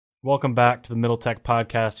Welcome back to the Middle Tech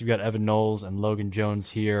Podcast. You've got Evan Knowles and Logan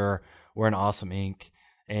Jones here. We're in Awesome Inc.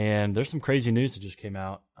 And there's some crazy news that just came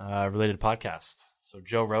out related to podcast. So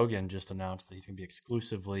Joe Rogan just announced that he's going to be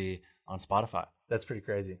exclusively on Spotify. That's pretty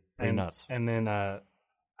crazy. Pretty nuts. And then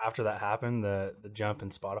after that happened, the jump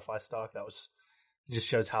in Spotify stock, it just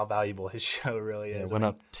shows how valuable his show really is. It went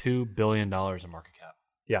up $2 billion in market cap.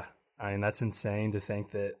 Yeah. I mean, that's insane to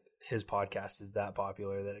think that his podcast is that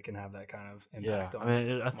popular that it can have that kind of impact on. I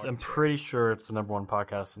mean, I'm pretty sure it's the number one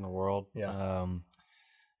podcast in the world. Yeah.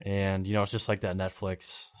 And, it's just like that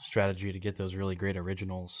Netflix strategy to get those really great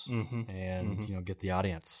originals and, get the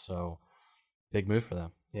audience. So big move for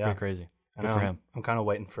them. It's pretty crazy. Good for him. I'm kind of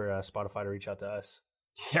waiting for Spotify to reach out to us.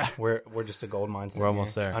 Yeah. We're just a gold mine. We're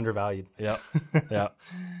almost there. Undervalued. Yep. Yeah.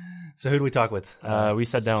 So who do we talk with? We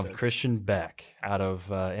sat down with Christian Beck out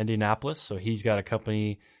of Indianapolis. So he's got a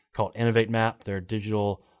company called Innovate Map. They're a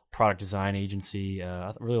digital product design agency.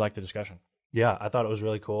 I really liked the discussion. Yeah, I thought it was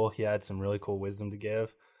really cool. He had some really cool wisdom to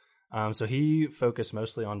give. So he focused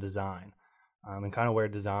mostly on design and kind of where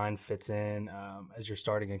design fits in as you're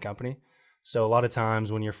starting a company. So a lot of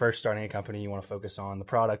times when you're first starting a company, you want to focus on the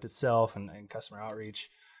product itself and customer outreach.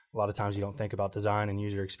 A lot of times you don't think about design and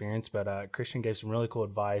user experience, but Christian gave some really cool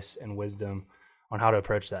advice and wisdom on how to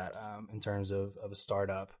approach that in terms of a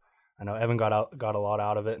startup. I know Evan got a lot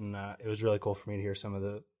out of it, and it was really cool for me to hear some of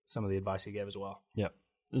the advice he gave as well. Yep,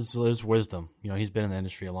 this is wisdom. He's been in the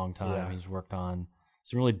industry a long time. Yeah. He's worked on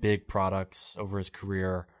some really big products over his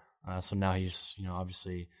career. So now he's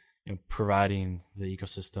obviously providing the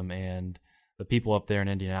ecosystem and the people up there in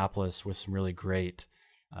Indianapolis with some really great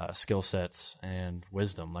skill sets and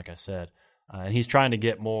wisdom, like I said. And he's trying to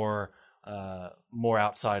get more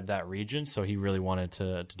outside that region. So he really wanted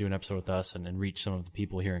to do an episode with us and reach some of the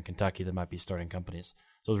people here in Kentucky that might be starting companies.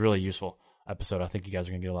 So it was a really useful episode. I think you guys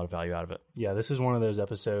are going to get a lot of value out of it. Yeah, this is one of those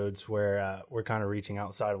episodes where we're kind of reaching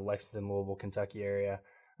outside of Lexington, Louisville, Kentucky area.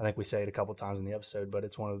 I think we say it a couple times in the episode, but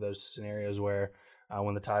it's one of those scenarios where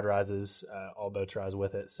when the tide rises, all boats rise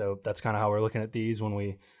with it. So that's kind of how we're looking at these when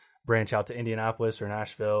we branch out to Indianapolis or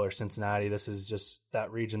Nashville or Cincinnati. This is just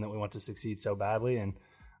that region that we want to succeed so badly. And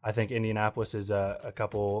I think Indianapolis is a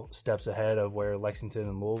couple steps ahead of where Lexington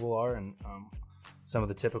and Louisville are and some of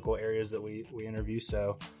the typical areas that we interview.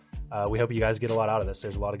 So we hope you guys get a lot out of this.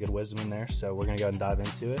 There's a lot of good wisdom in there. So we're going to go ahead and dive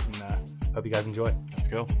into it and hope you guys enjoy. Let's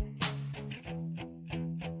go.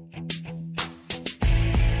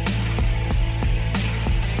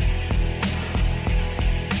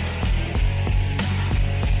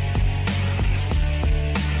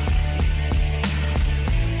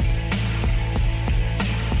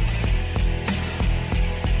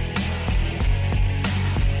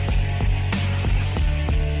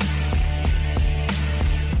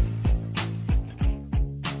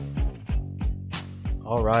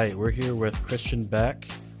 All right, we're here with Christian Beck.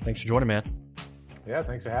 Thanks for joining, man. Yeah,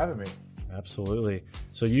 thanks for having me. Absolutely.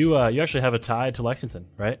 So you actually have a tie to Lexington,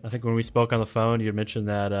 right? I think when we spoke on the phone, you had mentioned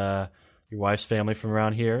that your wife's family from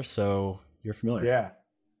around here, so you're familiar. Yeah,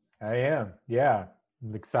 I am. Yeah,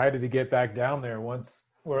 I'm excited to get back down there once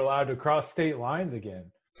we're allowed to cross state lines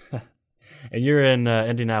again. And you're in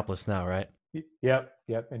Indianapolis now, right? Yep,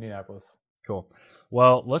 Indianapolis. Cool.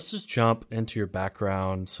 Well, let's just jump into your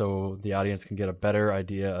background so the audience can get a better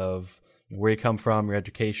idea of where you come from, your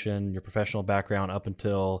education, your professional background up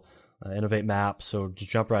until Innovate Map. So just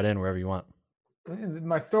jump right in wherever you want.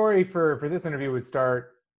 My story for this interview would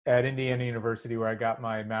start at Indiana University, where I got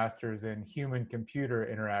my master's in human-computer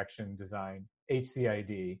interaction design,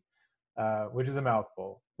 HCID, which is a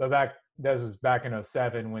mouthful. But that was back in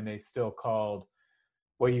 2007 when they still called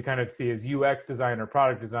what you kind of see as UX design or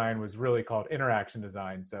product design was really called interaction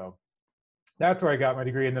design. So that's where I got my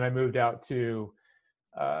degree. And then I moved out to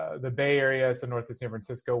the Bay Area, so north of San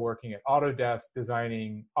Francisco, working at Autodesk,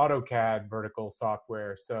 designing AutoCAD vertical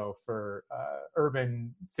software. So for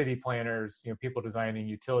urban city planners, people designing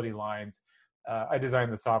utility lines, I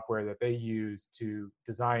designed the software that they use to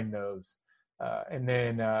design those. And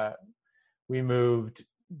then we moved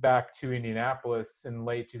back to Indianapolis in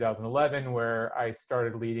late 2011, where I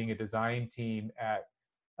started leading a design team at,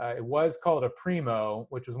 it was called Aprimo,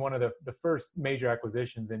 which was one of the first major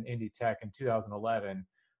acquisitions in Indy Tech in 2011.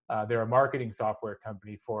 They're a marketing software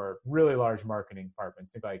company for really large marketing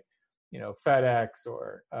departments, think like, FedEx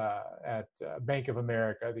or at Bank of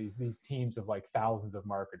America, these teams of like thousands of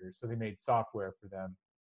marketers. So they made software for them.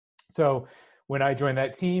 So when I joined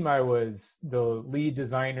that team, I was the lead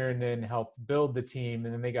designer and then helped build the team.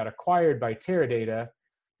 And then they got acquired by Teradata,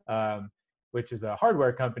 which is a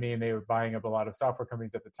hardware company, and they were buying up a lot of software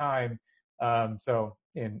companies at the time. So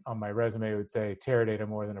on my resume, it would say Teradata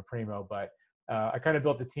more than Aprimo, but I kind of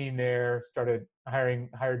built the team there, started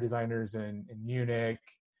hired designers in Munich,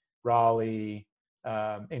 Raleigh,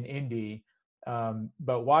 and Indy.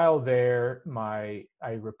 But while there, I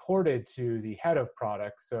reported to the head of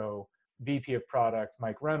product, so VP of product,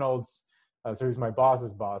 Mike Reynolds. So he was my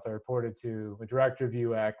boss's boss. I reported to the director of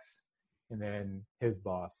UX and then his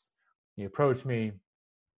boss. He approached me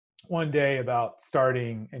one day about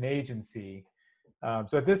starting an agency.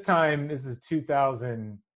 So at this time, this is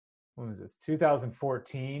 2000. When was this?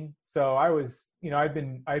 2014. So I was, I'd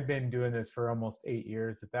been doing this for almost 8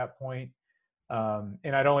 years at that point.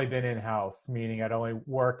 And I'd only been in-house, meaning I'd only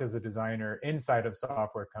worked as a designer inside of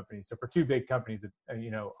software companies. So for two big companies,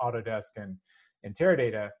 Autodesk and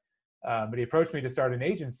Teradata. But he approached me to start an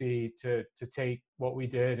agency to take what we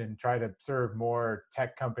did and try to serve more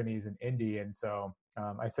tech companies in Indy. And so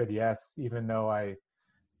I said yes, even though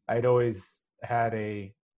I'd always had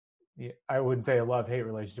I wouldn't say a love-hate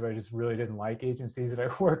relationship. I just really didn't like agencies that I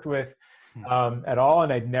worked with at all.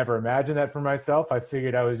 And I'd never imagined that for myself. I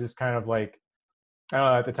figured I was just kind of like, I don't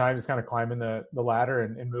know, at the time, just kind of climbing the ladder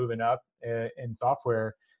and moving up in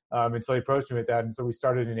software. And so he approached me with that. And so we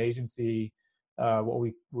started an agency, what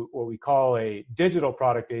we call a digital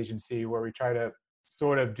product agency, where we try to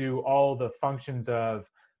sort of do all the functions of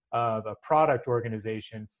a product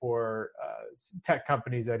organization for tech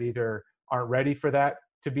companies that either aren't ready for that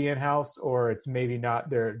to be in-house, or it's maybe not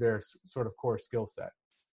their sort of core skill set.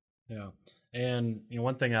 Yeah. And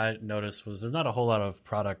one thing I noticed was there's not a whole lot of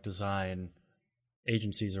product design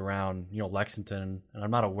agencies around, Lexington, and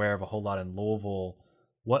I'm not aware of a whole lot in Louisville.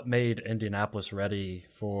 What made Indianapolis ready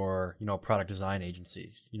for, a product design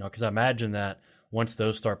agency? Because I imagine that once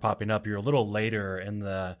those start popping up, you're a little later in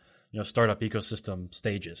the, startup ecosystem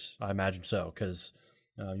stages. I imagine so, because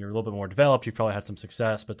you're a little bit more developed. You've probably had some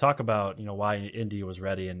success, but talk about, why Indy was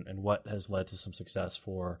ready and what has led to some success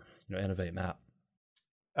for, Innovate Map.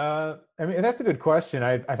 I mean, that's a good question.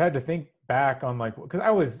 I've had to think back on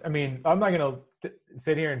because I'm not going to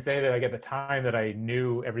sit here and say that at the time that I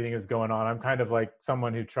knew everything was going on. I'm kind of like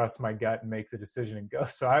someone who trusts my gut and makes a decision and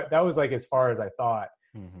goes. So that was as far as I thought.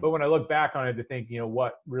 Mm-hmm. But when I look back on it to think,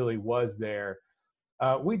 what really was there,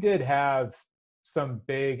 we did have some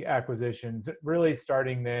big acquisitions really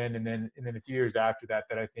starting then, and then a few years after that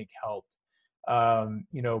I think helped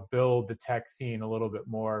build the tech scene a little bit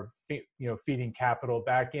more, feeding capital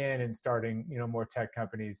back in and starting, more tech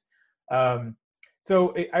companies.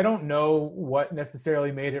 So I don't know what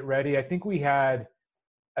necessarily made it ready. I think we had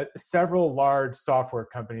several large software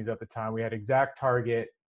companies at the time. We had ExactTarget,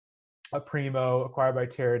 Aprimo, acquired by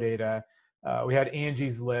Teradata. We had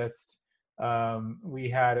Angie's List. We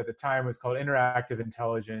had, at the time, it was called Interactive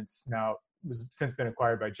Intelligence. Now it was since been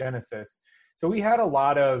acquired by Genesys. So we had a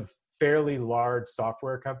lot of fairly large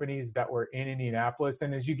software companies that were in Indianapolis.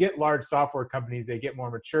 And as you get large software companies, they get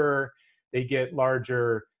more mature, they get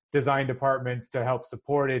larger design departments to help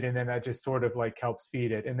support it. And then that just sort of helps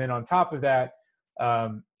feed it. And then on top of that,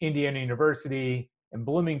 Indiana University and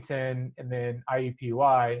Bloomington, and then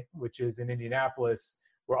IUPUI, which is in Indianapolis,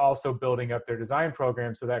 were also building up their design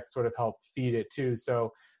program. So that sort of helped feed it too.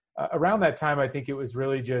 So around that time, I think it was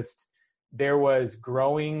really just, there was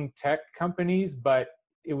growing tech companies, but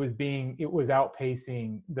it was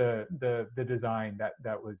outpacing the design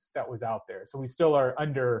that was out there. So we still are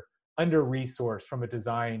under resourced from a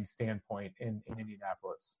design standpoint in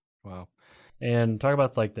Indianapolis. Wow. And talk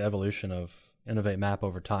about the evolution of Innovate Map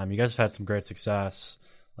over time. You guys have had some great success.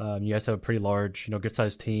 You guys have a pretty large, good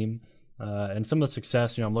sized team. And some of the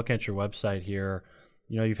success, I'm looking at your website here,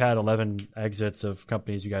 you've had 11 exits of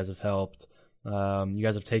companies you guys have helped. You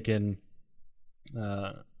guys have taken,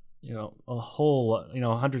 a whole,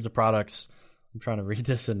 hundreds of products. I'm trying to read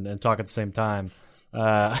this and talk at the same time.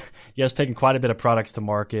 You guys taken quite a bit of products to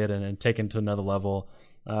market and taken to another level.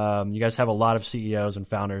 You guys have a lot of CEOs and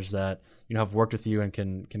founders that, have worked with you and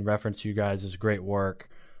can reference you guys as great work.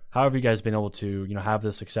 How have you guys been able to, have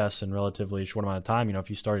this success in relatively short amount of time? If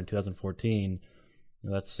you started in 2014,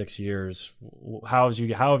 that's 6 years. How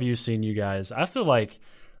have you seen you guys? I feel like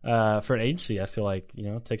for an agency, I feel like,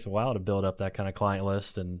 it takes a while to build up that kind of client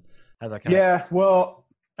list and have that kind of. Yeah, well,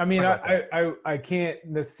 I mean, I can't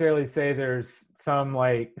necessarily say there's some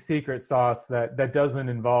secret sauce that doesn't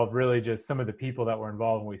involve really just some of the people that were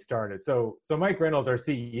involved when we started. So Mike Reynolds, our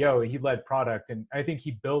CEO, he led product, and I think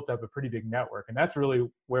he built up a pretty big network, and that's really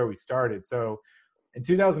where we started. So in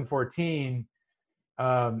 2014,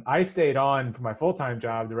 I stayed on for my full-time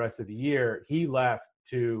job the rest of the year. He left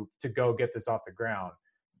to go get this off the ground.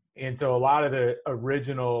 And so a lot of the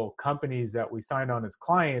original companies that we signed on as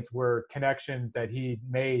clients were connections that he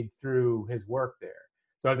made through his work there.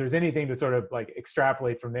 So if there's anything to sort of like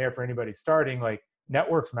extrapolate from there for anybody starting, like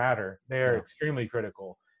networks matter. They're extremely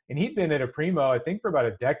critical. And he'd been at Aprimo, I think, for about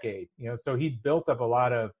a decade, so he'd built up a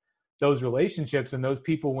lot of those relationships, and those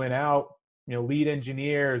people went out, lead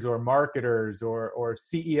engineers or marketers or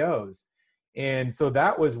CEOs. And so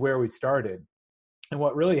that was where we started. And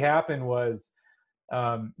what really happened was,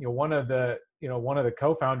 one of the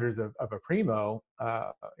co-founders of Aprimo,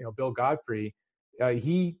 Bill Godfrey,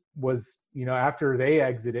 he was, after they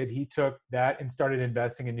exited, he took that and started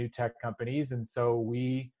investing in new tech companies. And so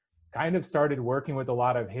we kind of started working with a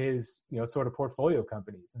lot of his, sort of portfolio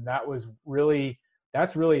companies. And that's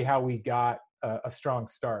really how we got a strong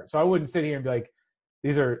start. So I wouldn't sit here and be like,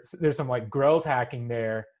 there's some like growth hacking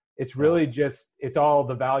there. It's really just, it's all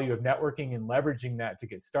the value of networking and leveraging that to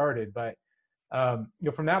get started. But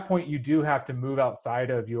from that point, you do have to move outside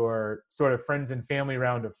of your sort of friends and family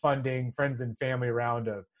round of funding, friends and family round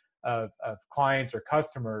of clients or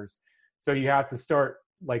customers. So you have to start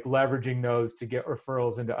like leveraging those to get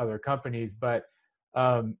referrals into other companies. But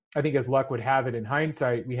I think as luck would have it, in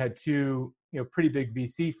hindsight, we had two pretty big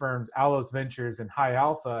VC firms, Allos Ventures and High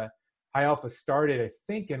Alpha. High Alpha started, I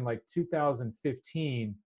think, in like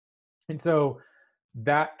 2015. And so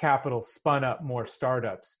that capital spun up more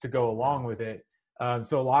startups to go along with it.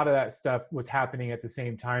 So a lot of that stuff was happening at the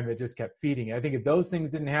same time that just kept feeding it. I think if those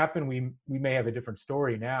things didn't happen, we may have a different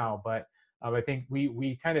story now. But I think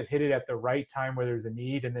we kind of hit it at the right time where there's a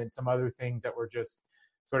need, and then some other things that were just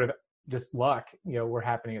sort of just luck, were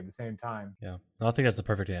happening at the same time. Yeah, I think that's the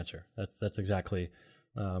perfect answer. That's exactly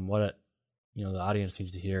what the audience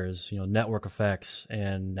needs to hear is network effects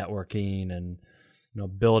and networking, and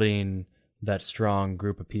building that strong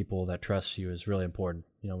group of people that trust you is really important,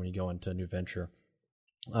 when you go into a new venture.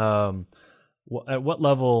 At what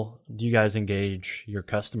level do you guys engage your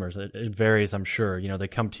customers? It varies, I'm sure. They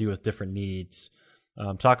come to you with different needs.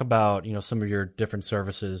 Talk about, some of your different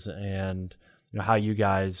services and, how you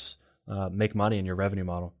guys make money in your revenue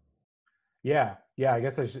model. Yeah. I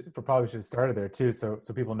guess I probably should have started there too. So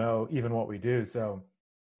people know even what we do. So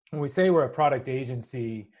when we say we're a product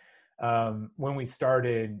agency, when we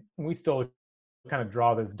started, we still kind of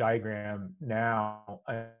draw this diagram now,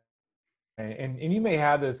 and you may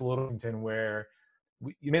have this a little where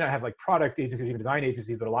you may not have like product agencies, even design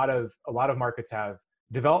agencies, but a lot of markets have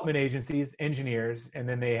development agencies, engineers, and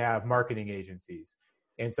then they have marketing agencies.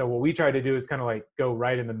 And so what we try to do is kind of like go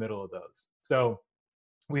right in the middle of those. So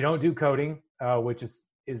we don't do coding, which is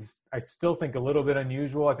I still think a little bit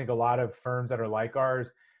unusual. I think a lot of firms that are like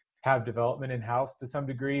ours have development in-house to some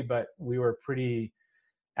degree, but we were pretty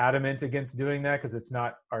adamant against doing that because it's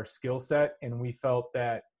not our skill set. And we felt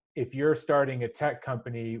that if you're starting a tech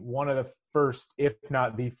company, one of the first, if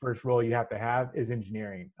not the first role you have to have is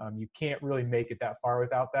engineering. You can't really make it that far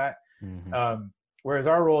without that. Mm-hmm. Whereas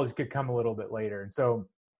our roles could come a little bit later. And so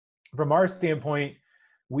from our standpoint,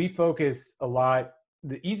 we focus a lot.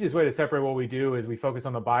 The easiest way to separate what we do is we focus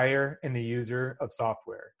on the buyer and the user of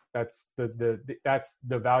software. That's that's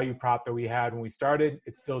the value prop that we had when we started.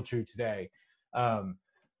 It's still true today.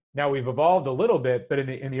 Now we've evolved a little bit, but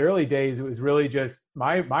in the early days, it was really just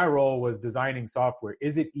my role was designing software.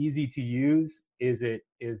 Is it easy to use? Is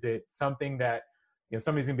it something that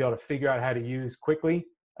somebody's gonna be able to figure out how to use quickly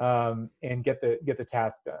and get the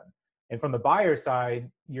task done? And from the buyer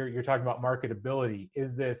side, you're talking about marketability.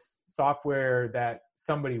 Is this software that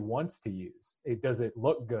somebody wants to use? Does it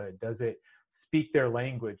look good? Does it speak their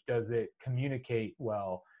language? Does it communicate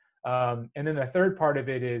well? And then the third part of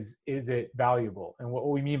it is it valuable? And what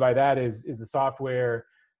we mean by that is the software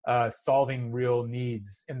solving real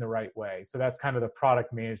needs in the right way? So that's kind of the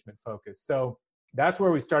product management focus. So that's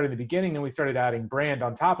where we started in the beginning. Then we started adding brand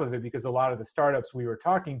on top of it because a lot of the startups we were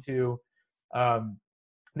talking to,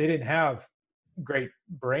 they didn't have great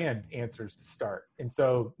brand answers to start. And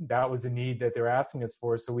so that was a need that they were asking us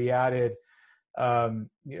for. So we added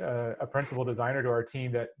a principal designer to our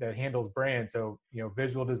team that handles brand. So,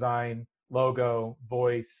 visual design, logo,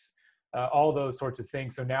 voice, all those sorts of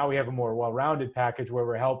things. So now we have a more well-rounded package where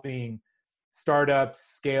we're helping startups,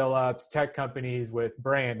 scale-ups, tech companies with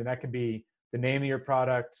brand. And that can be the name of your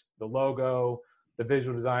product, the logo, the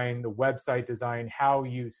visual design, the website design, how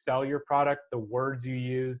you sell your product, the words you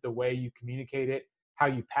use, the way you communicate it, how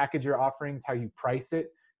you package your offerings, how you price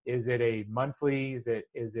it. Is it a monthly? Is it,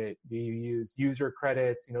 do you use user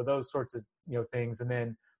credits? Those sorts of, things. And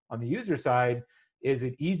then on the user side, is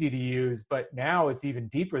it easy to use? But now it's even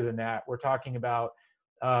deeper than that. We're talking about,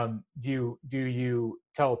 do you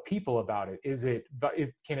tell people about it?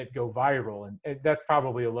 Can it go viral? And that's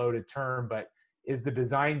probably a loaded term, but is the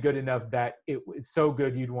design good enough that it is so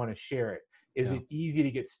good you'd want to share it? Is it easy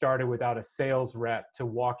to get started without a sales rep to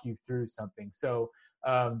walk you through something? So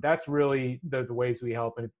that's really the ways we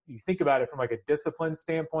help. And if you think about it from like a discipline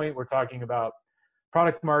standpoint, we're talking about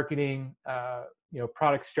product marketing,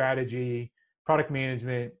 product strategy, product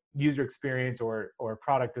management, user experience, or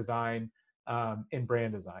product design, and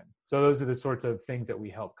brand design. So those are the sorts of things that we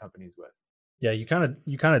help companies with. Yeah, you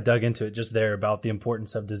kind of dug into it just there about the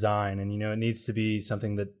importance of design, and it needs to be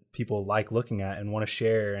something that people like looking at and want to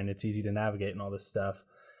share, and it's easy to navigate and all this stuff.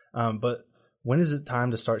 But when is it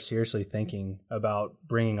time to start seriously thinking about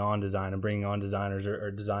bringing on design and bringing on designers or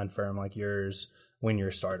a design firm like yours when you're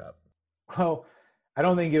a startup? Well, I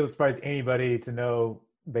don't think it would surprise anybody to know,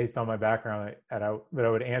 based on my background, that I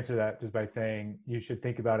would answer that just by saying you should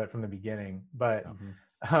think about it from the beginning. But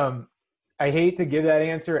I hate to give that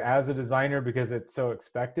answer as a designer because it's so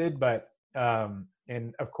expected, but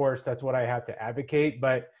and of course that's what I have to advocate.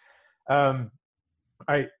 But I'll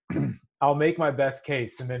make my best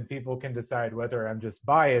case, and then people can decide whether I'm just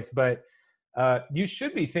biased. But you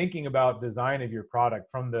should be thinking about design of your product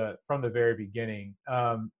from the very beginning.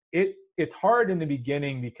 It's hard in the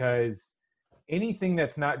beginning because anything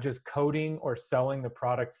that's not just coding or selling the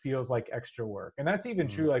product feels like extra work. And that's even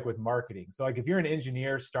true like with marketing. So like if you're an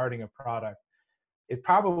engineer starting a product, it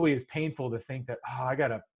probably is painful to think that, I got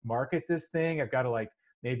to market this thing. I've got to like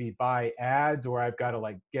maybe buy ads, or I've got to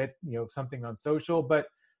like get, something on social. But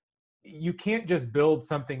you can't just build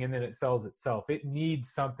something and then it sells itself. It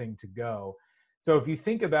needs something to go. So if you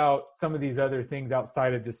think about some of these other things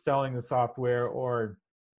outside of just selling the software or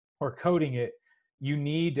coding it, you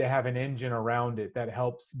need to have an engine around it that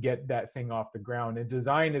helps get that thing off the ground. And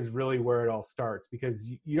design is really where it all starts, because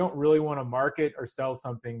you don't really want to market or sell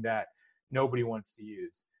something that nobody wants to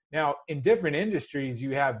use. Now, in different industries,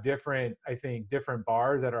 you have different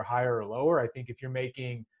bars that are higher or lower. I think if you're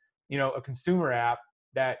making, a consumer app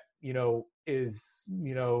that, is,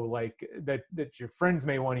 like that your friends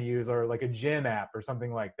may want to use, or like a gym app or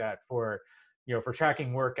something like that for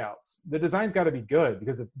tracking workouts, the design's got to be good,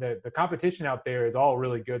 because the competition out there is all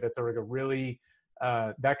really good. That's like a really,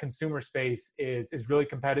 that consumer space is really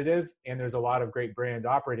competitive, and there's a lot of great brands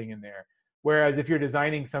operating in there. Whereas if you're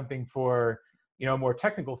designing something for, a more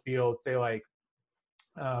technical field, say like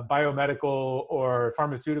biomedical or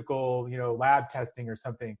pharmaceutical, lab testing or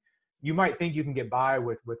something, you might think you can get by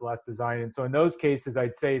with less design. And so in those cases,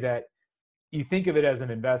 I'd say that you think of it as an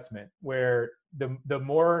investment, where the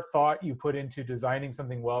more thought you put into designing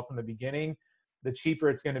something well from the beginning, the cheaper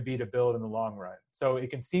it's going to be to build in the long run. So it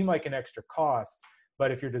can seem like an extra cost, but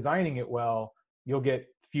if you're designing it well, you'll get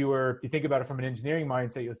fewer. If you think about it from an engineering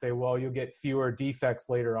mindset, you'll say, well, you'll get fewer defects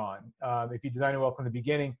later on. If you design it well from the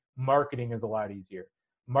beginning, marketing is a lot easier.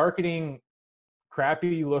 Marketing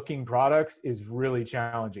crappy looking products is really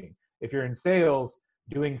challenging. If you're in sales,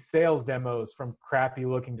 doing sales demos from crappy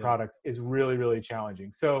looking products is really, really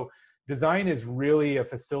challenging. So design is really a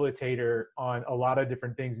facilitator on a lot of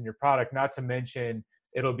different things in your product, not to mention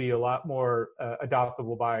it'll be a lot more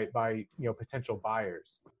adoptable by potential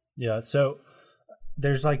buyers. Yeah. So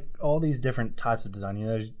there's like all these different types of design.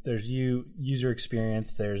 There's user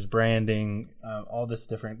experience, there's branding, all this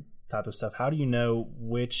different type of stuff. How do you know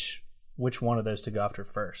which one of those to go after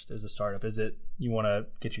first as a startup? Is it you want to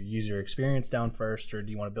get your user experience down first, or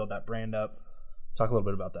do you want to build that brand up? Talk a little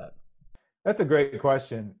bit about that. That's a great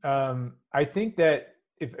question. I think that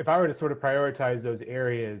if I were to sort of prioritize those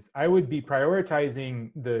areas, I would be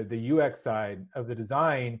prioritizing the UX side of the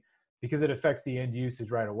design, because it affects the end usage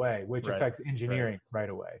right away, which affects engineering right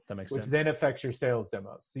away. That makes sense. Which then affects your sales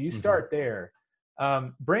demos. So you start there.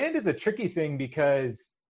 Brand is a tricky thing,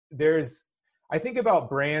 because I think about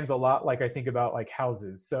brands a lot like I think about like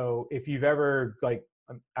houses. So if you've ever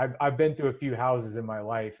I've been through a few houses in my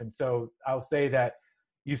life. And so I'll say that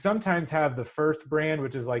you sometimes have the first brand,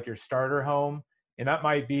 which is like your starter home. And that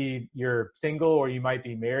might be you're single, or you might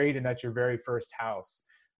be married, and that's your very first house.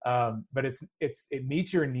 But it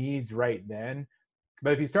meets your needs right then.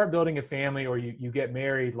 But if you start building a family, or you get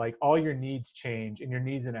married, like all your needs change, and your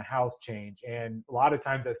needs in a house change. And a lot of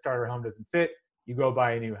times that starter home doesn't fit. You go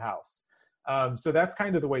buy a new house. So that's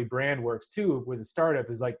kind of the way brand works too with a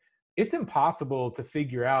startup, is like, it's impossible to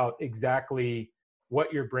figure out exactly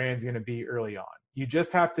what your brand's going to be early on. You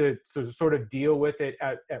just have to sort of deal with it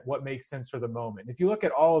at what makes sense for the moment. If you look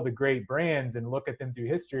at all of the great brands and look at them through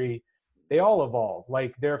history, they all evolve.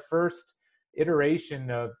 Like their first iteration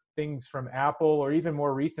of things from Apple, or even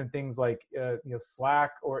more recent things like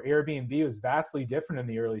Slack or Airbnb, was vastly different in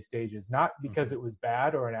the early stages, not because it was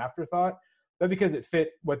bad or an afterthought, but because it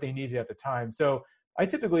fit what they needed at the time. So I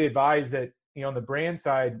typically advise that, on the brand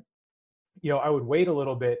side, I would wait a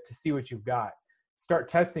little bit to see what you've got. start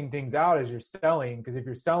testing things out as you're selling, because if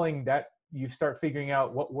you're selling that, you start figuring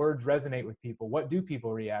out what words resonate with people, what do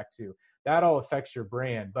people react to. That all affects your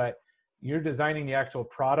brand. But you're designing the actual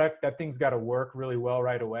product, that thing's got to work really well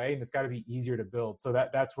right away, and it's got to be easier to build. So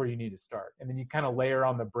that's where you need to start, and then you kind of layer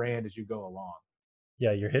on the brand as you go along.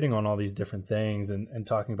 Yeah, you're hitting on all these different things and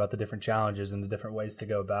talking about the different challenges and the different ways to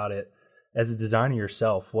go about it. As a designer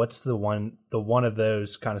yourself, what's the one of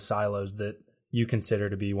those kind of silos that you consider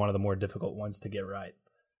to be one of the more difficult ones to get right?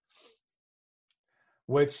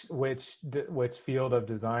 Which field of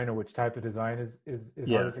design or which type of design is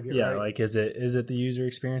hardest to get right? Yeah, like is it the user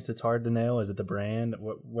experience that's hard to nail? Is it the brand?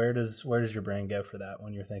 Where does your brain go for that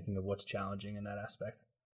when you're thinking of what's challenging in that aspect?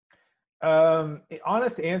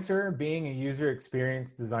 Honest answer, being a user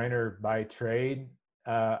experience designer by trade,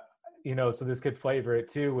 so this could flavor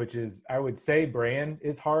it too, which is, I would say brand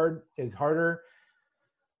is harder.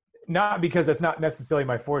 Not because that's not necessarily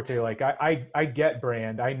my forte. Like I get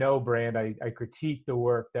brand, I know brand, I critique the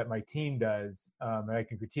work that my team does, and I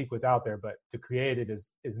can critique what's out there, but to create it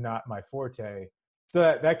is not my forte.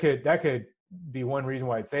 So that could be one reason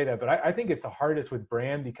why I'd say that. But I think it's the hardest with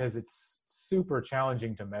brand because it's super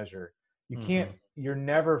challenging to measure. You can't, you're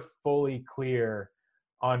never fully clear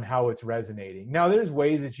on how it's resonating. Now there's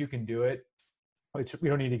ways that you can do it, which we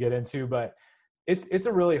don't need to get into, but it's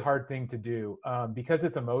a really hard thing to do because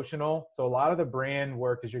it's emotional. So a lot of the brand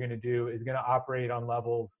work that you're going to do is going to operate on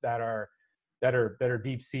levels that are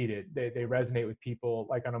deep seated. They resonate with people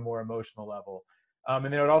like on a more emotional level. And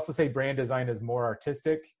then I would also say brand design is more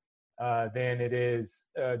artistic than it is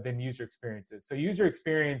than user experiences. So user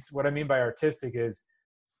experience, what I mean by artistic is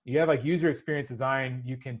you have like user experience design.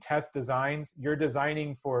 You can test designs. You're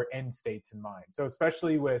designing for end states in mind. So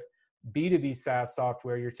especially with B2B SaaS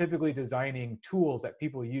software, you're typically designing tools that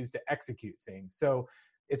people use to execute things. So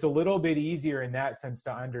it's a little bit easier in that sense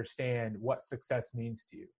to understand what success means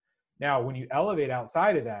to you. Now, when you elevate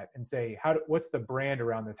outside of that and say, what's the brand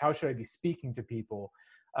around this? How should I be speaking to people?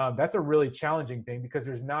 That's a really challenging thing because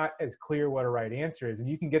there's not as clear what a right answer is. And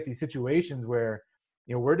you can get these situations where,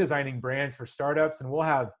 we're designing brands for startups and we'll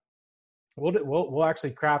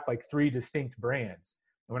actually craft like 3 distinct brands.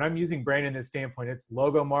 When I'm using brand in this standpoint, it's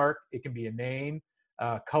logo mark. It can be a name,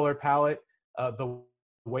 color palette, the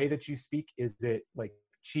way that you speak. Is it like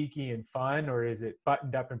cheeky and fun, or is it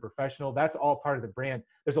buttoned up and professional? That's all part of the brand.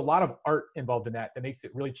 There's a lot of art involved in that makes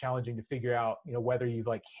it really challenging to figure out, whether you've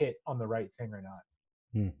like hit on the right thing or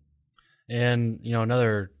not. And,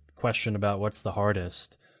 another question about what's the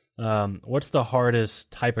hardest. What's the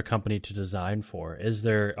hardest type of company to design for?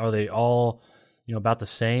 Are they all about the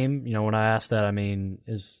same? When I ask that, I mean,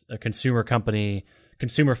 is a consumer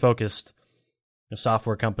focused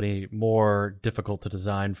software company more difficult to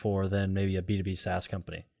design for than maybe a B2B SaaS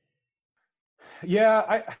company?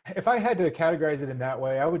 Yeah, if I had to categorize it in that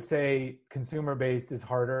way, I would say consumer based is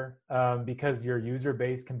harder because your user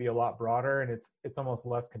base can be a lot broader and it's almost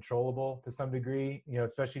less controllable to some degree.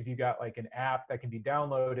 Especially if you got like an app that can be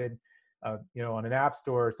downloaded, on an app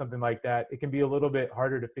store or something like that. It can be a little bit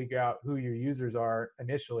harder to figure out who your users are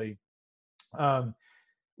initially.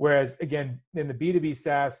 Whereas again, in the B2B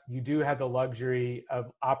SaaS, you do have the luxury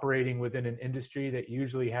of operating within an industry that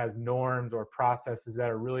usually has norms or processes that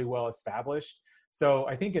are really well established. So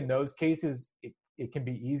I think in those cases, it can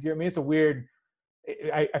be easier. I mean,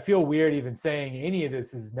 I feel weird even saying any of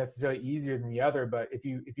this is necessarily easier than the other, but if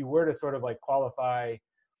you were to sort of like qualify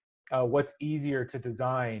what's easier to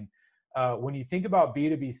design, when you think about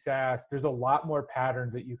B2B SaaS, there's a lot more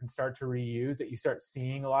patterns that you can start to reuse that you start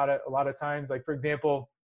seeing a lot of times. Like for example,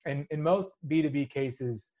 in most B2B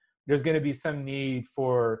cases, there's going to be some need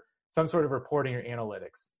for some sort of reporting or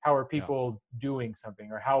analytics. How are people doing something,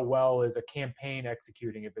 or how well is a campaign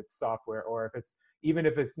executing if it's software, or even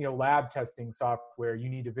if it's lab testing software, you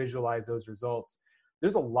need to visualize those results.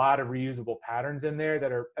 There's a lot of reusable patterns in there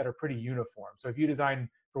that are pretty uniform. So if you design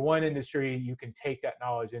for one industry, you can take that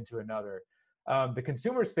knowledge into another. The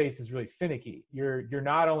consumer space is really finicky. You're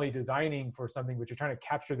not only designing for something, but you're trying to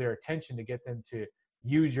capture their attention to get them to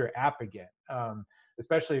use your app again.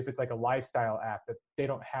 Especially if it's like a lifestyle app that they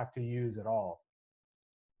don't have to use at all.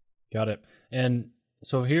 Got it. And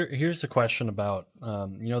so here's the question about,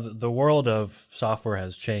 the world of software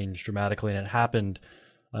has changed dramatically, and it happened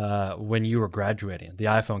when you were graduating. The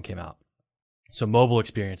iPhone came out. So mobile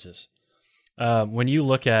experiences. When you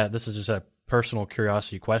look at, this is just a personal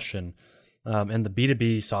curiosity question, in the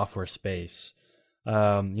B2B software space,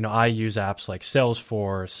 I use apps like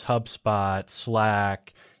Salesforce, HubSpot,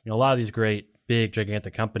 Slack, a lot of these great, big,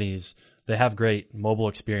 gigantic companies, they have great mobile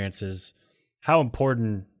experiences. How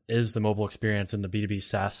important is the mobile experience in the B2B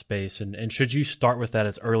SaaS space? And should you start with that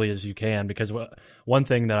as early as you can? Because one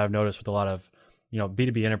thing that I've noticed with a lot of,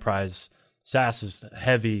 B2B enterprise SaaS is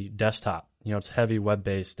heavy desktop. It's heavy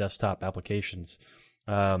web-based desktop applications.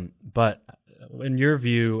 But in your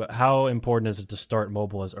view, how important is it to start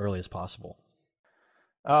mobile as early as possible?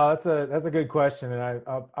 That's a good question, and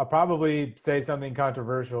I'll probably say something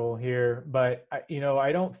controversial here, but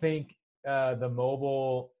I don't think the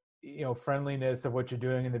mobile friendliness of what you're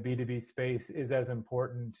doing in the B2B space is as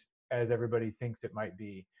important as everybody thinks it might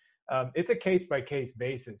be. It's a case by case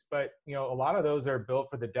basis, but a lot of those are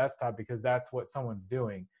built for the desktop because that's what someone's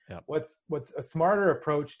doing. Yep. What's a smarter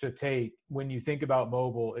approach to take when you think about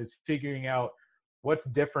mobile is figuring out what's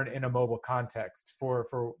different in a mobile context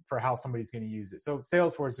for how somebody's going to use it. So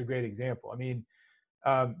Salesforce is a great example. I mean,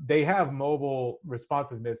 they have mobile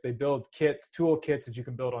responsiveness. They build tool kits that you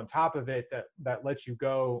can build on top of it that lets you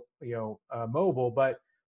go, mobile. But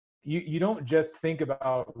you don't just think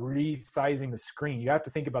about resizing the screen. You have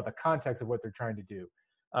to think about the context of what they're trying to do.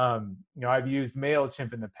 I've used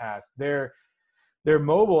MailChimp in the past. Their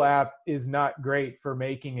mobile app is not great for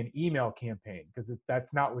making an email campaign because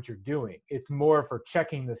that's not what you're doing. It's more for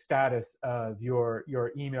checking the status of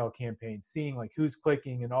your email campaign, seeing like who's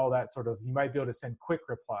clicking and all that sort of. You might be able to send quick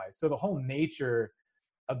replies. So the whole nature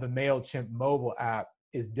of the MailChimp mobile app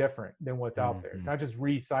is different than what's out there. It's not just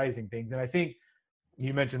resizing things. And I think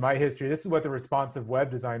you mentioned my history. This is what the responsive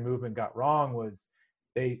web design movement got wrong was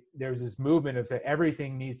there's this movement of saying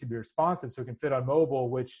everything needs to be responsive so it can fit on mobile,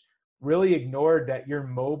 which really ignored that your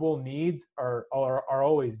mobile needs are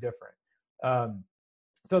always different.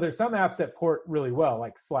 So there's some apps that port really well,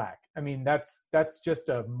 like Slack. I mean, that's just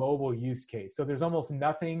a mobile use case. So there's almost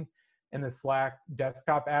nothing in the Slack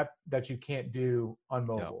desktop app that you can't do on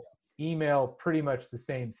mobile. Yep. Email, pretty much the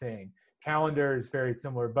same thing. Calendar is very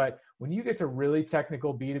similar. But when you get to really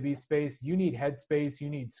technical B2B space, you need headspace, you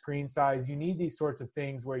need screen size, you need these sorts of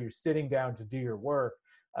things where you're sitting down to do your work.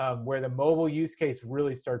 Where the mobile use case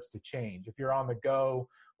really starts to change if you're on the go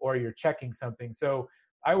or you're checking something. So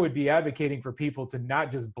I would be advocating for people to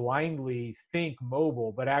not just blindly think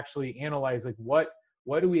mobile, but actually analyze like what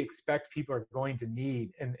do we expect people are going to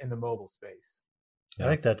need in the mobile space. I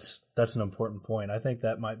think that's an important point. I think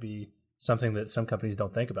that might be something that some companies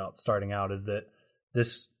don't think about starting out, is that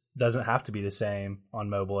this doesn't have to be the same on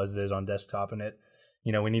mobile as it is on desktop. And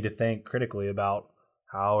we need to think critically about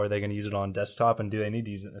how are they going to use it on desktop, and do they need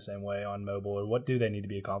to use it in the same way on mobile, or what do they need to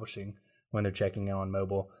be accomplishing when they're checking in on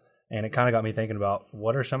mobile? And it kind of got me thinking about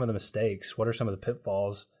what are some of the mistakes, what are some of the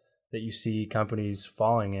pitfalls that you see companies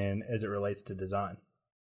falling in as it relates to design?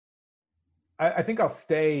 I think I'll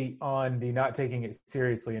stay on the not taking it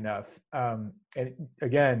seriously enough. And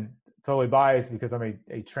again, totally biased because I'm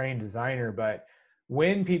a trained designer, but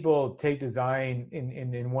when people take design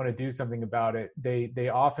and want to do something about it, they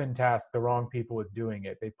often task the wrong people with doing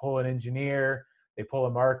it. They pull an engineer, they pull a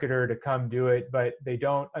marketer to come do it, but they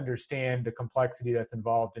don't understand the complexity that's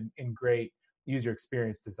involved in great user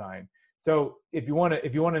experience design. So if you want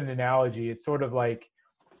an analogy, it's sort of like,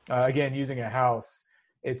 again, using a house,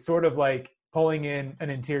 it's sort of like pulling in an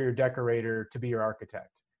interior decorator to be your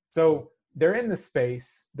architect. So they're in the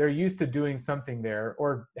space, they're used to doing something there,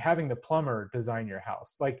 or having the plumber design your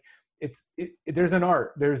house. Like there's an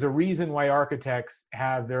art. There's a reason why architects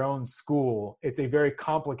have their own school. It's a very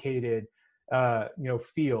complicated,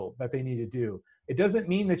 field that they need to do. It doesn't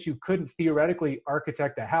mean that you couldn't theoretically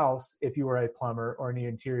architect a house if you were a plumber or an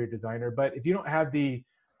interior designer. But if you don't have the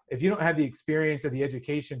experience or the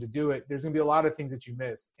education to do it, there's going to be a lot of things that you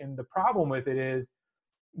miss. And the problem with it is,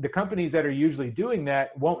 the companies that are usually doing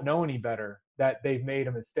that won't know any better that they've made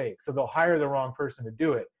a mistake. So they'll hire the wrong person to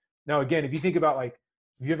do it. Now, again, if you think about like,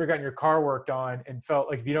 if you ever gotten your car worked on and felt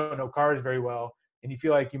like if you don't know cars very well and you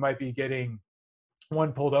feel like you might be getting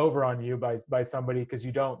one pulled over on you by somebody because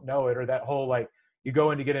you don't know it, or that whole like you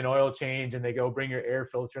go in to get an oil change and they go bring your air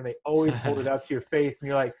filter and they always hold it up to your face and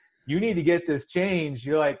you're like, you need to get this changed.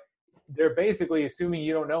 You're like, they're basically assuming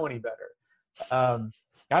you don't know any better.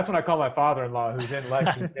 That's when I call my father-in-law, who's in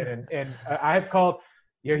Lexington, and I've called.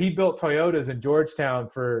 He built Toyotas in Georgetown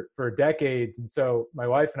for decades, and so my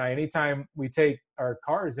wife and I, anytime we take our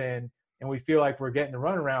cars in and we feel like we're getting a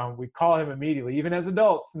runaround, we call him immediately, even as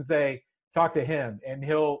adults, and say, "Talk to him," and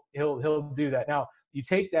he'll do that. Now, you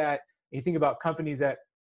take that and you think about companies that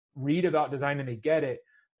read about design and they get it.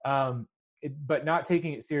 But not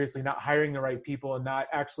taking it seriously, not hiring the right people, and not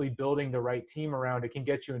actually building the right team around it can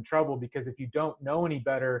get you in trouble, because if you don't know any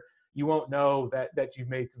better, you won't know that you've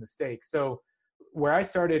made some mistakes. So where I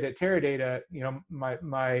started at Teradata,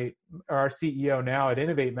 our CEO now at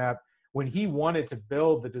Innovate Map, when he wanted to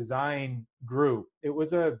build the design group,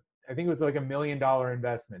 I think it was like $1 million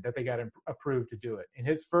investment that they got approved to do it. And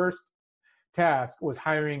his first task was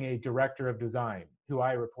hiring a director of design who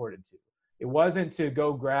I reported to. It wasn't to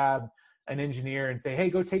go grab an engineer and say, hey,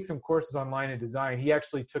 go take some courses online in design. He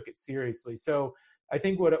actually took it seriously. So I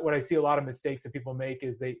think what I see a lot of mistakes that people make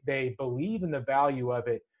is they believe in the value of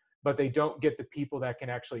it, but they don't get the people that can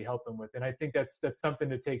actually help them with. And I think that's something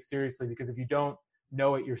to take seriously, because if you don't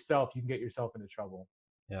know it yourself, you can get yourself into trouble.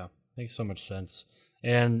 Yeah, makes so much sense.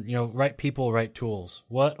 And, right people, right tools.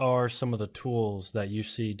 What are some of the tools that you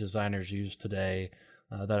see designers use today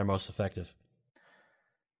that are most effective?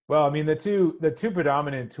 Well, I mean, the two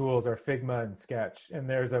predominant tools are Figma and Sketch, and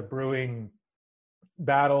there's a brewing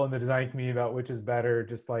battle in the design community about which is better,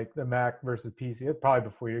 just like the Mac versus PC. It's probably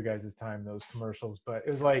before your guys' time, those commercials, but it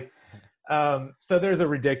was like, so there's a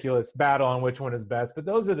ridiculous battle on which one is best, but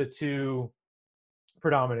those are the two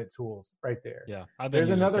predominant tools right there. Yeah, I've been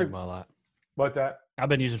using Figma a lot. What's that? I've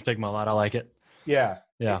been using Figma a lot. I like it. Yeah.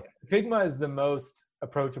 Figma is the most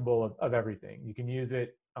approachable of everything. You can use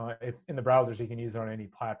it. It's in the browser, so you can use it on any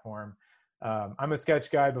platform. I'm a Sketch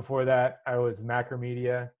guy. Before that, I was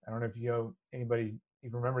Macromedia. I don't know if anybody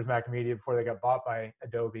even remembers Macromedia before they got bought by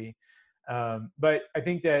Adobe. But I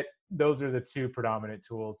think that those are the two predominant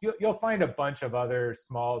tools. You'll find a bunch of other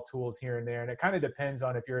small tools here and there, and it kind of depends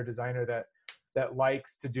on if you're a designer that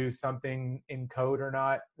likes to do something in code or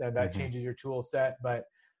not. That changes your tool set. But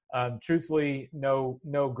truthfully, no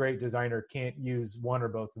great designer can't use one or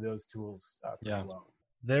both of those tools pretty well.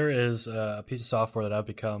 There is a piece of software that I've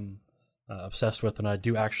become obsessed with, and I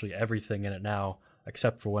do actually everything in it now,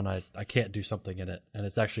 except for when I can't do something in it. And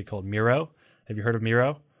it's actually called Miro. Have you heard of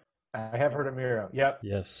Miro? I have heard of Miro. Yep.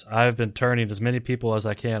 Yes. I've been turning as many people as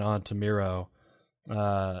I can onto Miro.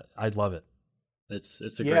 I love it. It's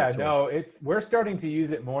a great tool. We're starting to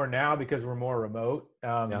use it more now because we're more remote.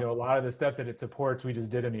 A lot of the stuff that it supports, we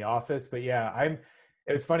just did in the office. But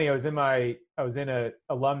it was funny. I was in a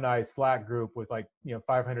alumni Slack group with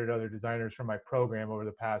 500 other designers from my program over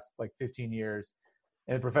the past 15 years.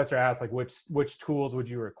 And the professor asked which tools would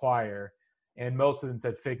you require? And most of them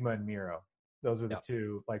said Figma and Miro. Those are the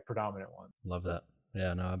two predominant ones. Love that.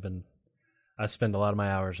 Yeah, no, I spend a lot of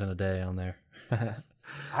my hours in a day on there.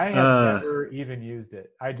 I have never even used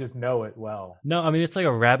it. I just know it well. No, I mean, it's like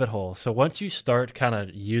a rabbit hole. So once you start kind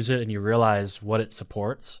of use it and you realize what it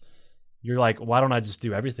supports, you're like, why don't I just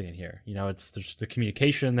do everything in here? There's the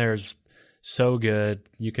communication there is so good.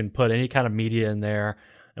 You can put any kind of media in there.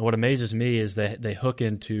 And what amazes me is they hook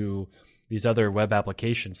into these other web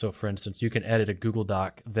applications. So for instance, you can edit a Google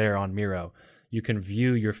Doc there on Miro. You can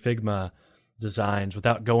view your Figma designs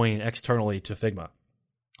without going externally to Figma.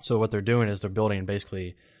 So what they're doing is they're building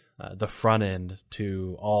basically the front end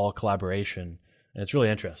to all collaboration. And it's really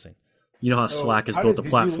interesting. You know how Slack has built the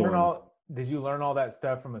platform. Did you learn all that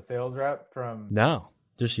stuff from a sales rep? No,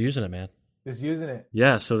 just using it, man. Just using it.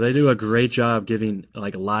 Yeah, so they do a great job giving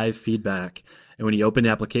live feedback. And when you open the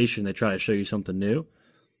application, they try to show you something new.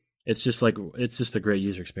 It's just a great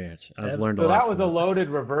user experience. I've learned a lot. So that was a loaded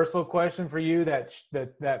reversal question for you that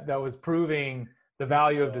was proving the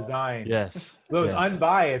value of design. Yes. It was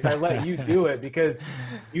unbiased. I let you do it because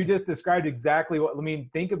you just described exactly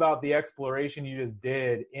think about the exploration you just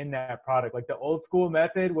did in that product. The old school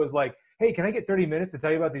method was hey, can I get 30 minutes to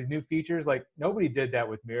tell you about these new features? Nobody did that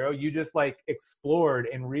with Miro. You just explored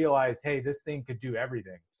and realized, hey, this thing could do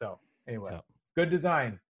everything. So anyway, good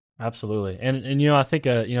design. Absolutely. And I think,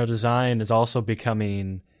 design is also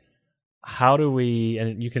becoming, how do we,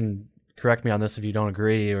 and you can correct me on this if you don't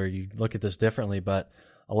agree or you look at this differently, but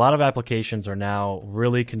a lot of applications are now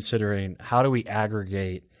really considering how do we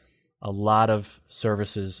aggregate a lot of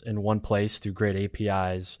services in one place through great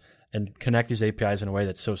APIs and connect these APIs in a way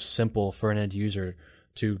that's so simple for an end user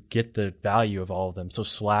to get the value of all of them. So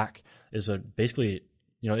Slack is basically,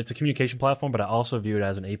 it's a communication platform, but I also view it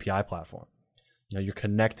as an API platform. You're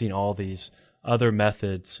connecting all these other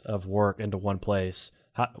methods of work into one place.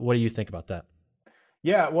 What do you think about that?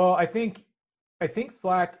 Yeah, well, I think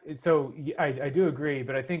Slack, so I do agree,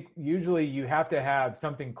 but I think usually you have to have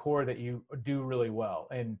something core that you do really well.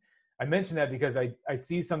 And I mention that because I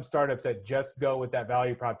see some startups that just go with that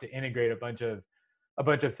value prop to integrate a bunch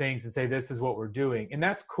of things and say, this is what we're doing. And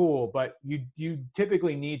that's cool, but you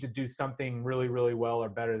typically need to do something really, really well or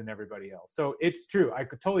better than everybody else. So it's true. I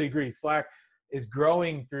could totally agree. Slack is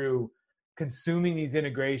growing through consuming these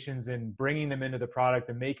integrations and bringing them into the product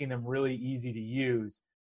and making them really easy to use.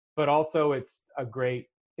 But also it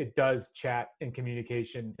does chat and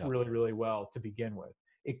communication really, really well to begin with.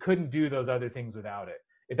 It couldn't do those other things without it.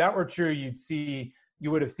 If that were true, you'd see,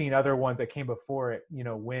 you would have seen other ones that came before it,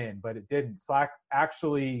 win, but it didn't. Slack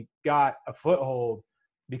actually got a foothold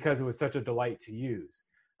because it was such a delight to use.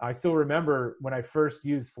 I still remember when I first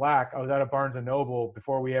used Slack, I was at a Barnes and Noble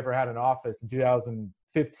before we ever had an office in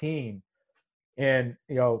 2015. And,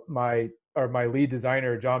 my lead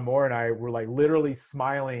designer, John Moore, and I were like literally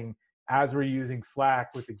smiling as we're using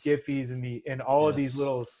Slack with the Giphies and all of these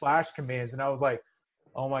little slash commands. And I was like,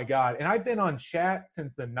 oh my God. And I've been on chat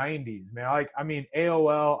since the 90s, man.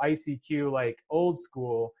 AOL, ICQ, like old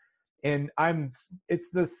school. And it's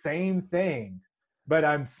the same thing, but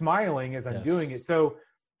I'm smiling as I'm doing it. So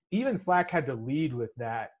even Slack had to lead with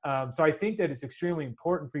that. So I think that it's extremely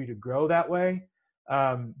important for you to grow that way.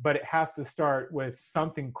 But it has to start with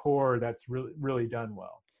something core that's really, really done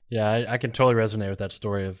well. Yeah, I can totally resonate with that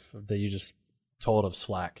story that you just told of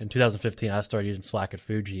Slack. In 2015, I started using Slack at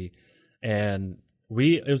Fuji, and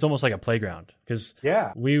it was almost like a playground because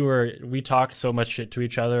we talked so much shit to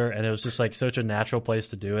each other, and it was just like such a natural place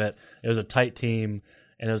to do it. It was a tight team,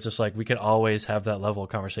 and it was just like we could always have that level of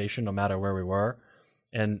conversation no matter where we were,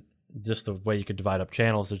 and just the way you could divide up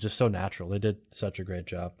channels is just so natural. They did such a great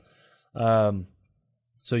job.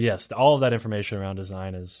 So yes, all of that information around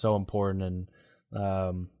design is so important, and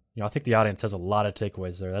I think the audience has a lot of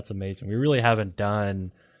takeaways there. That's amazing. We really haven't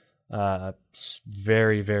done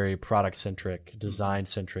very, very product-centric,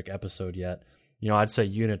 design-centric episode yet. I'd say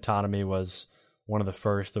Unit Autonomy was one of the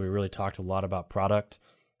first that we really talked a lot about product.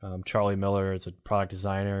 Charlie Miller is a product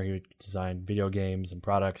designer. He would design video games and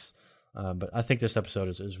products. But I think this episode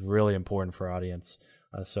is really important for our audience.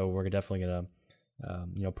 So we're definitely going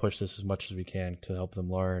to push this as much as we can to help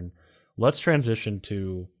them learn. Let's transition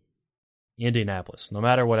to Indianapolis. No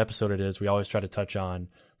matter what episode it is, we always try to touch on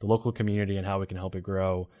the local community and how we can help it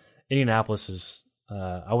grow. Indianapolis is,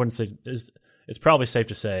 I wouldn't say, it's probably safe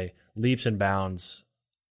to say, leaps and bounds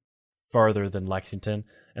farther than Lexington,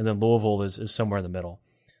 and then Louisville is somewhere in the middle.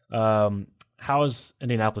 How has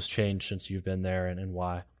Indianapolis changed since you've been there, and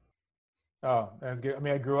why? Oh, that's good. I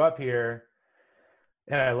mean, I grew up here,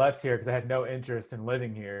 and I left here because I had no interest in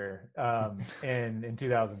living here in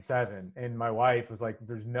 2007. And my wife was like,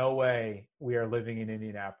 "There's no way we are living in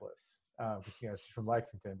Indianapolis." She's from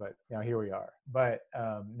Lexington, but here we are. But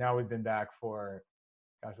now we've been back for,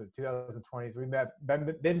 2020. So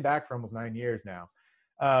we've been back for almost 9 years now.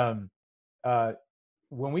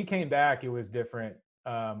 When we came back, it was different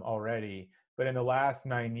already. But in the last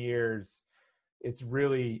 9 years, it's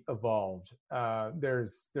really evolved.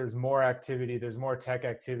 There's more activity. There's more tech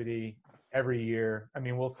activity every year. I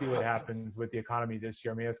mean, we'll see what happens with the economy this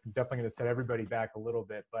year. I mean, it's definitely going to set everybody back a little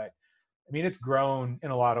bit, but I mean, it's grown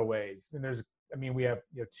in a lot of ways. And we have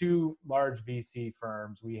two large VC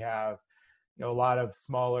firms. We have a lot of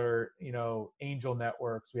smaller angel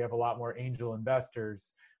networks. We have a lot more angel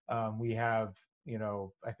investors. We have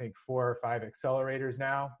I think 4 or 5 accelerators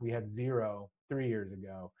now. We had 0 3 years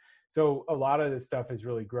ago. So a lot of this stuff is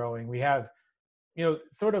really growing. We have,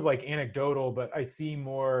 sort of like anecdotal, but I see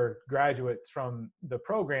more graduates from the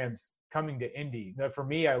programs coming to Indy. Now, for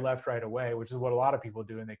me, I left right away, which is what a lot of people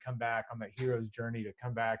do. And they come back on that hero's journey to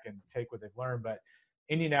come back and take what they've learned. But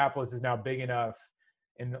Indianapolis is now big enough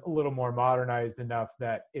and a little more modernized enough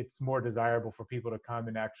that it's more desirable for people to come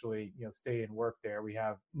and actually, stay and work there. We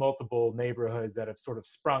have multiple neighborhoods that have sort of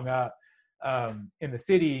sprung up in the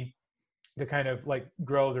city to kind of like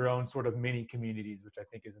grow their own sort of mini communities, which I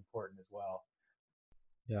think is important as well.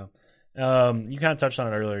 Yeah. You kind of touched on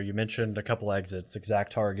it earlier. You mentioned a couple exits.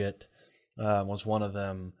 ExactTarget was one of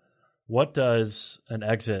them. What does an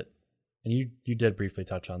exit, and you did briefly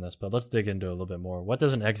touch on this, but let's dig into it a little bit more. What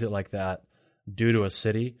does an exit like that do to a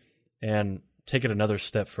city? And take it another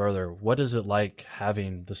step further, what is it like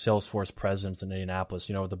having the Salesforce presence in Indianapolis?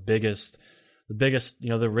 The biggest, the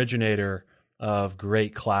originator of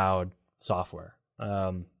great cloud software,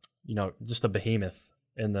 just a behemoth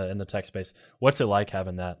in the tech space. What's it like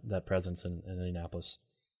having that presence in Indianapolis?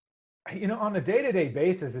 On a day-to-day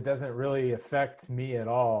basis, it doesn't really affect me at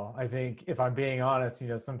all. I think if I'm being honest,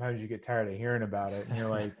 sometimes you get tired of hearing about it. And you're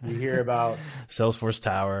like, you hear about Salesforce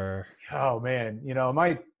Tower. Oh man,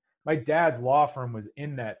 my dad's law firm was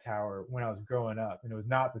in that tower when I was growing up, and it was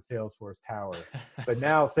not the Salesforce Tower. But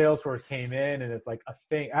now Salesforce came in, and it's like a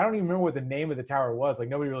thing. I don't even remember what the name of the tower was. Like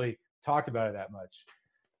nobody really talked about it that much.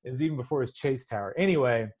 It was even before it was Chase Tower.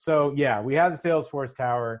 Anyway, so yeah, we have the Salesforce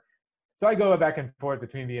Tower. So I go back and forth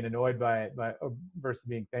between being annoyed by it, versus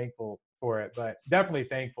being thankful for it. But definitely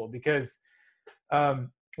thankful because when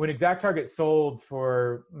ExactTarget sold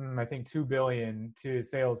for I think $2 billion to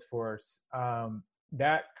Salesforce,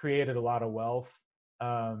 that created a lot of wealth.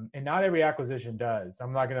 And not every acquisition does.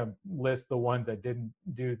 I'm not going to list the ones that didn't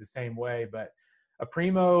do the same way, but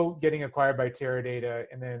Aprimo getting acquired by Teradata,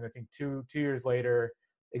 and then I think two years later,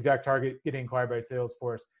 ExactTarget getting acquired by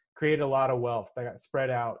Salesforce created a lot of wealth that got spread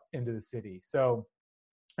out into the city. So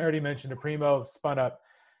I already mentioned Aprimo spun up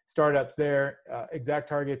startups there.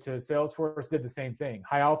 ExactTarget to Salesforce did the same thing.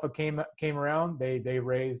 High Alpha came around. They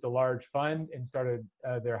raised a large fund and started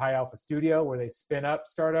their High Alpha Studio, where they spin up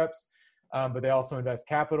startups, but they also invest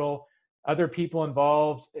capital. Other people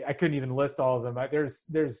involved, I couldn't even list all of them.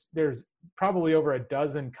 There's probably over a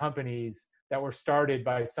dozen companies that were started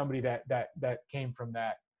by somebody that came from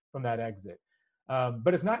that exit.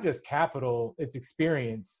 But it's not just capital, it's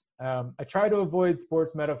experience. I try to avoid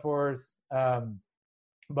sports metaphors,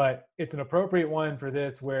 but it's an appropriate one for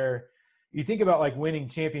this, where you think about like winning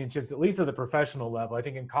championships, at least at the professional level. I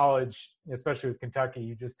think in college, especially with Kentucky,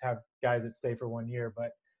 you just have guys that stay for 1 year,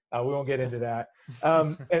 but we won't get into that.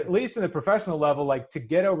 At least in the professional level, like to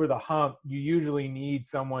get over the hump, you usually need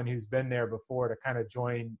someone who's been there before to kind of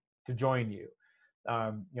join you.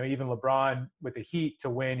 Even LeBron with the Heat to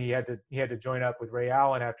win, he had to join up with Ray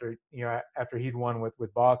Allen after he'd won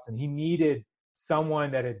with Boston. He needed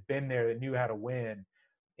someone that had been there, that knew how to win.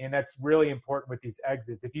 And that's really important with these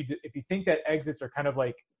exits. If you think that exits are kind of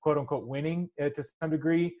like quote unquote winning to some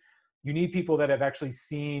degree, you need people that have actually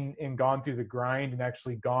seen and gone through the grind and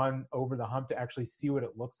actually gone over the hump to actually see what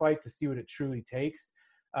it looks like, to see what it truly takes.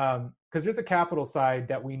 Because there's a capital side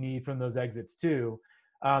that we need from those exits too.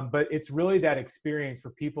 But it's really that experience for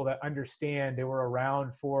people that understand they were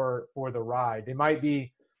around for the ride. They might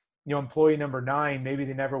be, employee number 9, maybe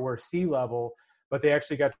they never were C-level, but they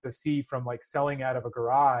actually got to see from like selling out of a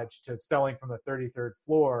garage to selling from the 33rd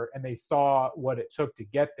floor, and they saw what it took to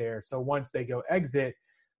get there. So once they go exit,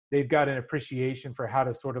 they've got an appreciation for how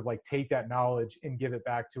to sort of like take that knowledge and give it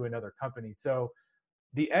back to another company. So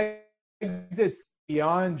the exits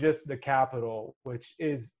beyond just the capital, which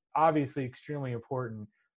is obviously extremely important,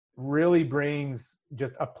 really brings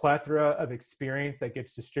just a plethora of experience that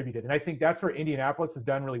gets distributed. And I think that's where Indianapolis has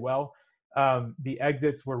done really well. The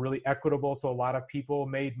exits were really equitable. So a lot of people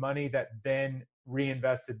made money that then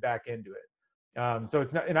reinvested back into it. So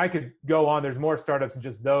it's not, and I could go on, there's more startups than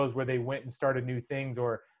just those where they went and started new things,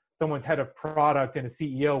 or someone's head of product and a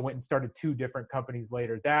CEO went and started 2 different companies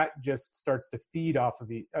later. That just starts to feed off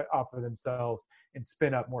of themselves and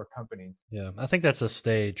spin up more companies. Yeah, I think that's a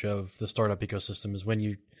stage of the startup ecosystem, is when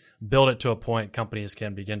you build it to a point companies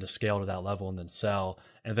can begin to scale to that level and then sell,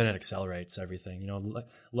 and then it accelerates everything.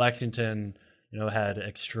 Lexington, had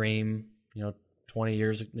Extreme, 20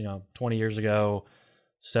 years ago,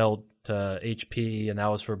 sold to HP, and that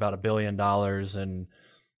was for about $1 billion. And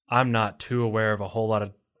I'm not too aware of a whole lot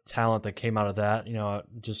of talent that came out of that,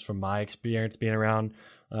 just from my experience being around.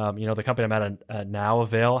 The company I'm at now,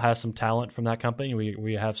 Avail, has some talent from that company.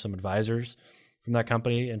 We have some advisors from that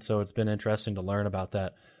company, and so it's been interesting to learn about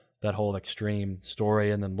that whole Extreme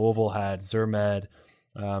story. And then Louisville had Zirmed,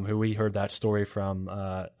 who we heard that story from.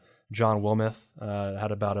 John Wilmoth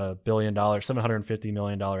had about $1 billion, $750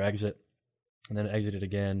 million exit, and then exited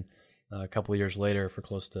again a couple of years later for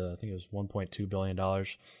close to, I think it was $1.2 billion.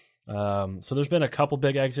 So there's been a couple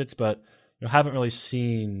big exits, but haven't really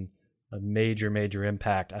seen a major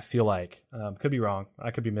impact. I feel like, could be wrong,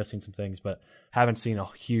 I could be missing some things, but haven't seen a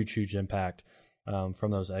huge impact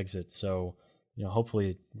from those exits. So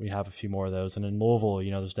hopefully we have a few more of those. And in Louisville,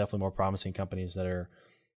 there's definitely more promising companies that are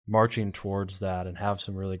marching towards that and have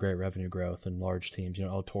some really great revenue growth and large teams.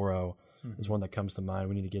 Otoro is one that comes to mind.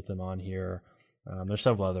 We need to get them on here. There's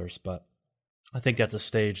several others, but I think that's a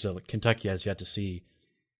stage that Kentucky has yet to see.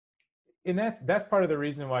 And that's part of the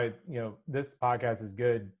reason why, this podcast is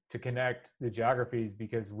good, to connect the geographies,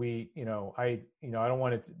 because I don't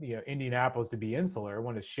want it to, Indianapolis to be insular. I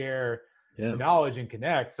want to share knowledge and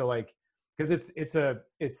connect. So because it's a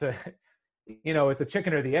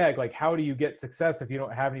chicken or the egg. Like, how do you get success if you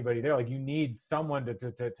don't have anybody there? Like, you need someone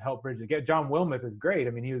to help bridge the gap. John Wilmoth is great.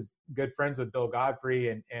 I mean, he was good friends with Bill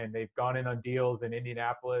Godfrey, and they've gone in on deals in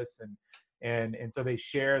Indianapolis, and so they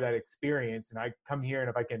share that experience. And I come here, and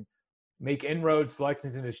if I can make inroads for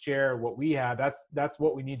Lexington to share what we have, that's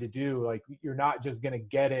what we need to do. Like, you're not just going to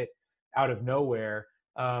get it out of nowhere.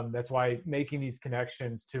 That's why making these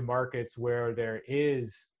connections to markets where there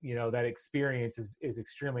is, that experience is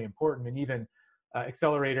extremely important. And even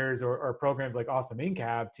accelerators or programs like Awesome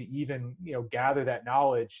Incab to even, gather that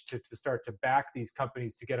knowledge to start to back these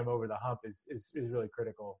companies to get them over the hump is really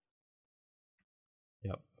critical.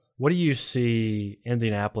 Yep. What do you see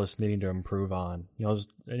Indianapolis needing to improve on?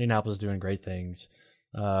 Indianapolis is doing great things,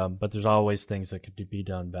 but there's always things that could be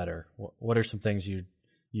done better. What are some things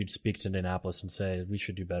you'd speak to Indianapolis and say we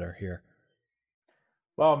should do better here?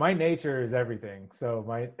 Well, my nature is everything. So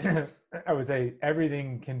I would say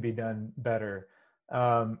everything can be done better.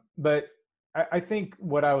 But I think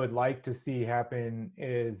what I would like to see happen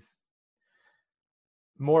is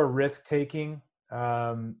more risk taking.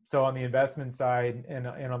 So on the investment side and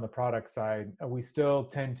on the product side, we still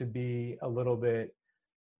tend to be a little bit,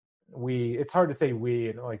 it's hard to say we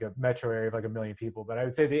in like a metro area of like 1 million people, but I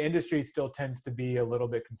would say the industry still tends to be a little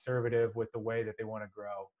bit conservative with the way that they want to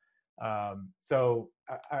grow. So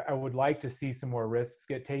I would like to see some more risks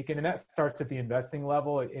get taken, and that starts at the investing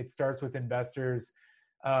level. It starts with investors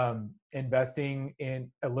investing in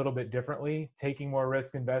a little bit differently, taking more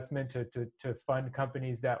risk investment to fund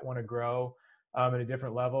companies that want to grow at a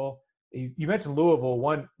different level. You mentioned Louisville.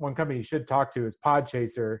 One company you should talk to is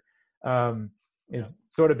Podchaser. Is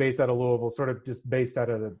sort of based out of Louisville, sort of just based out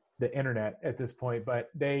of the internet at this point. But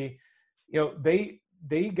they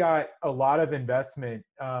got a lot of investment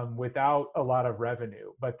without a lot of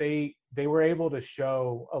revenue, but they were able to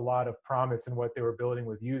show a lot of promise in what they were building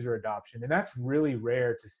with user adoption. And that's really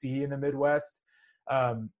rare to see in the Midwest,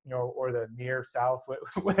 or the near South,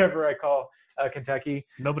 whatever I call Kentucky.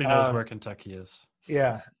 Nobody knows where Kentucky is.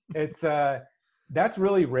 Yeah, it's that's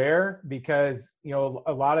really rare because,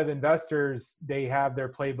 a lot of investors, they have their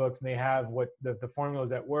playbooks and they have what the formulas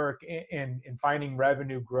that work, and finding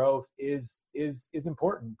revenue growth is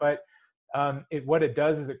important. But what it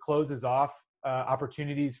does is it closes off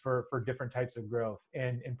opportunities for different types of growth.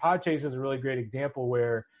 And Podchaser is a really great example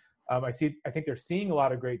where I think they're seeing a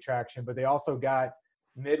lot of great traction, but they also got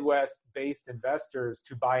Midwest-based investors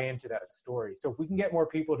to buy into that story. So if we can get more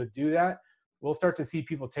people to do that, we'll start to see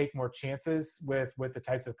people take more chances with the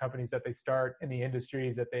types of companies that they start in the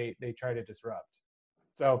industries that they try to disrupt.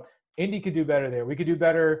 So Indy could do better there. We could do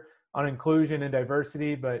better on inclusion and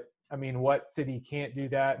diversity, but I mean, what city can't do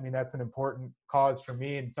that? I mean, that's an important cause for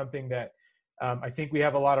me and something that I think we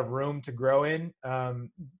have a lot of room to grow in,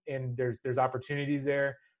 and there's opportunities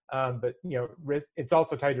there. But risk, it's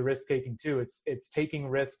also tied to risk taking too. It's taking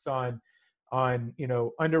risks on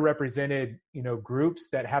underrepresented, groups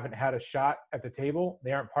that haven't had a shot at the table.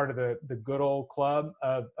 They aren't part of the good old club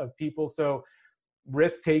of people. So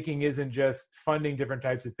risk taking isn't just funding different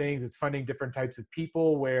types of things. It's funding different types of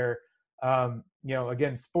people where,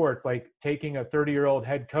 again, sports, like taking a 30-year-old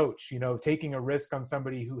head coach, taking a risk on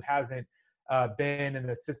somebody who hasn't been an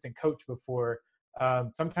assistant coach before,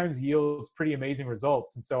 sometimes yields pretty amazing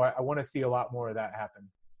results. And so I want to see a lot more of that happen.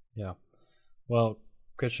 Yeah. Well,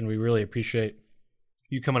 Christian, we really appreciate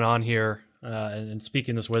you coming on here and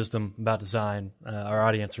speaking this wisdom about design. Our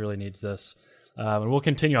audience really needs this, and we'll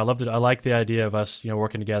continue. I like the idea of us,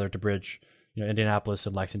 working together to bridge, Indianapolis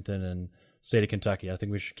and Lexington and state of Kentucky. I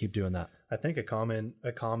think we should keep doing that. I think a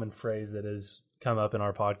common phrase that has come up in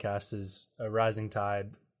our podcast is a rising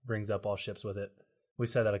tide brings up all ships with it. We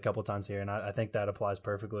said that a couple of times here, and I think that applies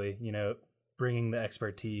perfectly. Bringing the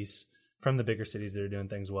expertise from the bigger cities that are doing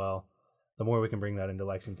things well. The more we can bring that into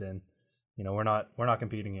Lexington, we're not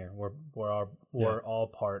competing here. We're all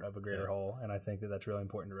part of a greater whole, and I think that's really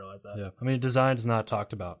important to realize that. Yeah, I mean, design is not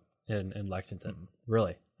talked about in Lexington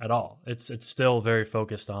really at all. It's still very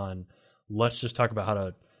focused on, let's just talk about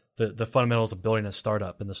how the fundamentals of building a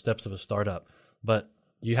startup and the steps of a startup. But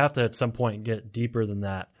you have to at some point get deeper than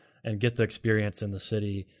that and get the experience in the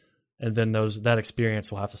city, and then that experience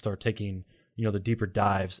will have to start taking the deeper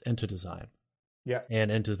dives into design. Yeah. And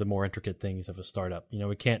into the more intricate things of a startup.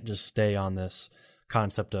 We can't just stay on this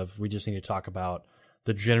concept of we just need to talk about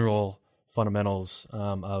the general fundamentals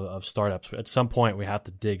of startups. At some point, we have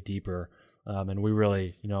to dig deeper. And we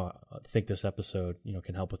really, think this episode,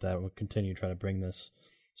 can help with that. We'll continue to try to bring this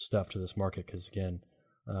stuff to this market because, again,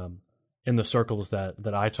 in the circles that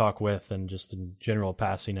I talk with and just in general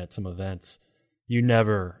passing at some events, you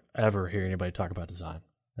never, ever hear anybody talk about design.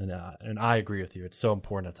 And I agree with you. It's so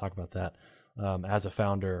important to talk about that. As a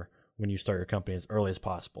founder, when you start your company as early as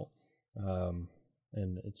possible. And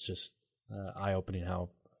it's just eye-opening how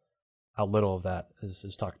little of that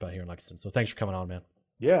is talked about here in Lexington. So thanks for coming on, man.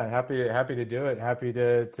 Yeah, happy to do it. Happy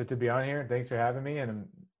to be on here. Thanks for having me. And I'm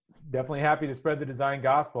definitely happy to spread the design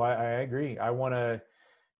gospel. I agree. I want to,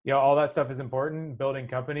 all that stuff is important, building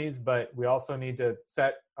companies, but we also need to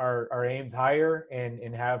set our aims higher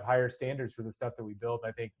and have higher standards for the stuff that we build.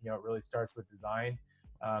 I think, it really starts with design.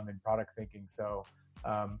 And product thinking. So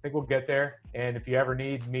I think we'll get there. And if you ever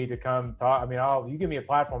need me to come talk, you give me a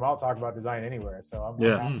platform, I'll talk about design anywhere. So I'm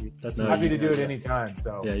happy to do it anytime.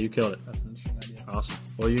 So yeah, you killed it. That's an interesting idea. Awesome.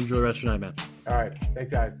 Well, you enjoy the rest of your night, man. All right.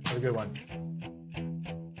 Thanks, guys. Have a good one.